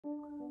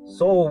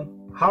So,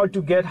 how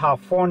to get her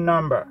phone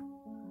number?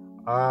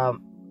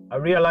 I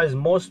realize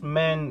most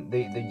men,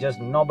 they just,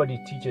 nobody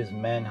teaches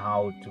men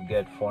how to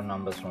get phone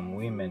numbers from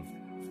women.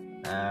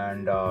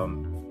 And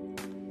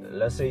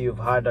let's say you've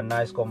had a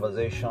nice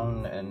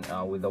conversation and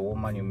with a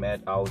woman you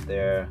met out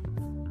there,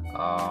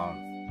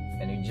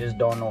 and you just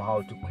don't know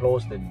how to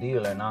close the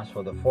deal and ask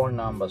for the phone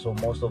number. So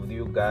most of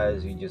you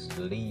guys, you just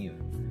leave.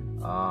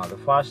 The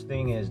first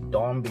thing is,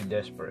 don't be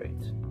desperate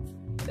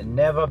and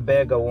never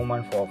beg a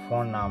woman for a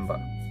phone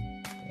number.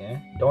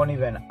 Don't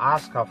even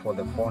ask her for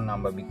the phone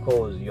number,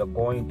 because you're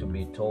going to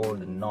be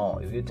told no.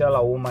 If you tell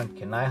a woman,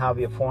 can I have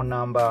your phone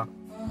number,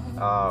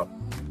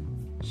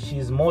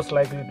 she's most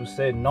likely to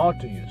say no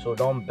to you. So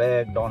don't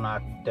beg, don't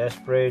act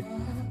desperate,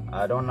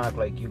 don't act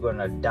like you're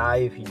gonna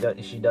die if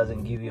she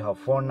doesn't give you her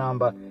phone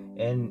number.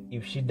 And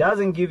if she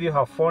doesn't give you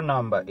her phone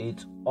number,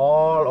 it's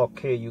all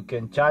okay. You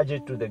can charge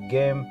it to the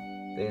game.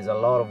 There's a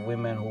lot of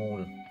women who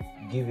will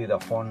give you the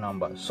phone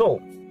number.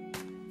 So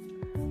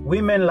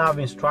women love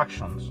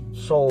instructions.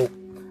 So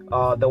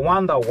the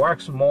one that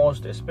works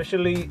most,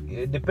 especially,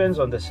 it depends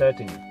on the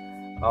setting.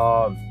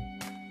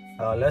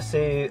 Let's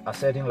say a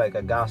setting like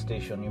a gas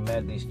station. You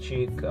met this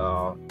chick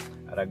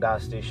at a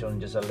gas station,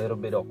 just a little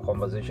bit of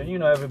conversation. You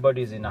know,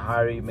 everybody's in a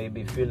hurry,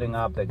 maybe filling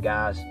up the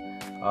gas.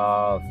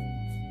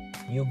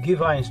 You give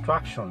her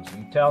instructions.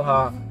 You tell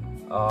her,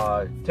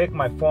 take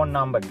my phone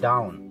number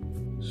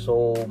down.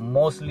 So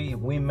mostly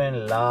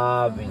women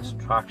love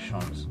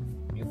instructions.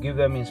 You give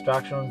them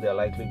instructions, they're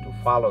likely to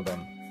follow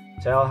them.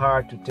 Tell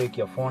her to take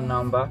your phone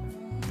number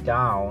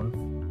down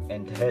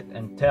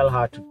and tell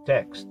her to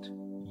text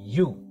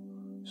you.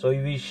 So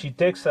if she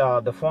takes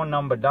the phone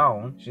number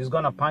down, she's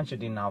gonna punch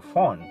it in her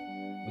phone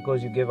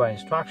because you gave her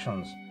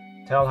instructions.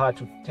 Tell her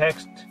to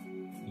text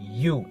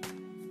you.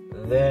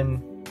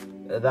 Then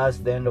that's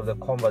the end of the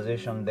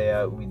conversation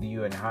there with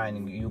you and her,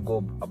 and you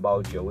go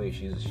about your way. If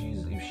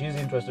she's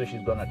interested,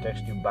 she's gonna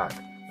text you back.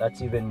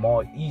 That's even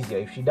more easier.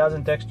 If she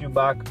doesn't text you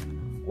back,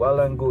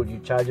 well and good, you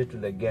charge it to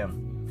the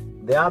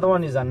game. The other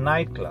one is a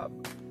nightclub.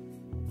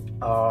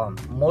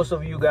 Most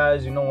of you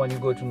guys, you know, when you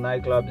go to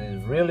nightclubs,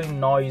 it's really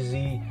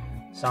noisy.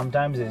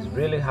 Sometimes it's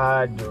really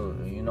hard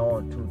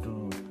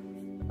to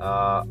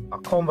a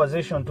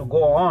conversation to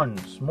go on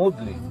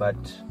smoothly. But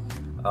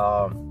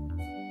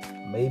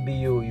maybe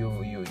you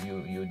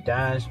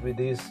danced with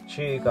this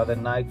chick at the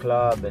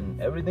nightclub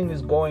and everything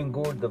is going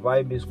good, the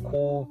vibe is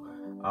cool,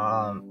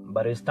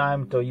 but it's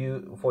time for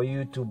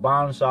you to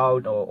bounce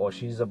out, or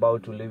she's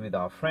about to leave with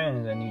her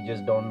friends, and you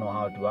just don't know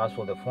how to ask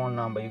for the phone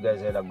number. You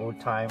guys had a good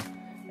time,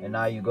 and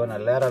now you're gonna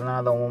let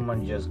another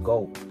woman just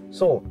go.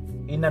 So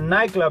in a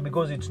nightclub,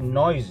 because it's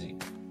noisy,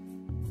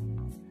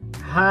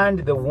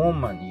 hand the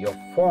woman your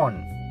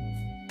phone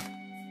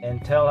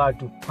and tell her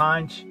to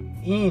punch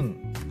in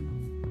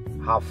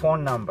her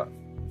phone number.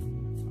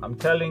 I'm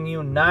telling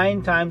you,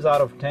 9 times out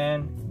of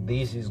 10,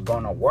 this is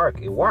gonna work.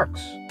 It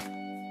works.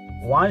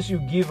 Once you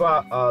give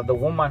her, the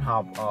woman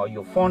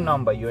your phone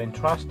number, you're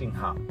entrusting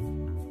her.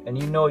 And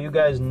you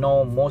guys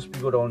know most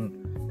people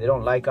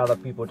don't like other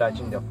people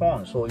touching their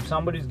phone. So if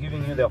somebody's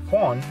giving you their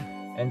phone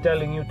and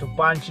telling you to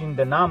punch in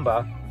the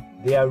number,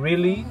 they are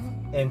really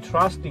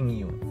entrusting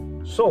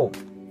you. So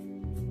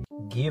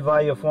give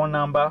her your phone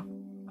number.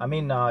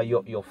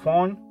 Your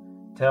phone.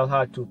 Tell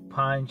her to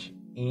punch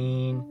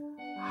in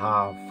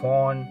her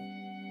phone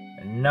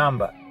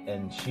number,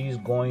 and she's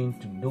going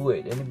to do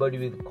it. Anybody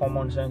with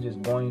common sense is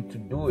going to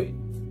do it.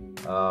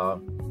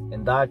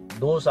 And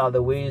those are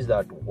the ways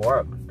that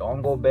work.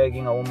 Don't go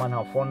begging a woman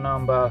her phone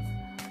number.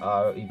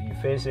 If you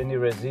face any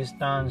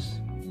resistance,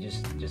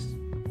 just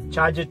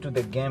charge it to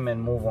the game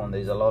and move on.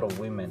 There's a lot of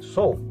women.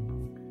 So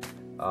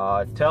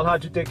tell her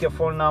to take your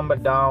phone number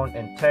down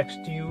and text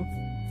you.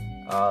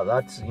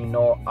 That's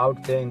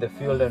out there in the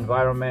field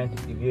environment.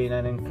 If you're in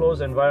an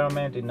enclosed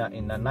environment in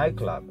a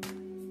nightclub,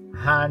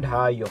 hand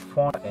her your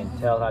phone and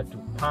tell her to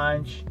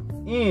punch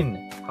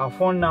in her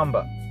phone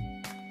number.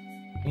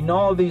 In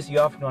all this, you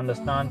have to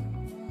understand,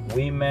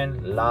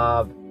 women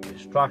love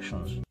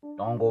instructions.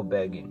 Don't go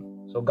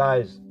begging. So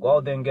guys, go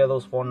out there and get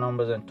those phone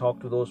numbers and talk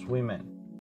to those women.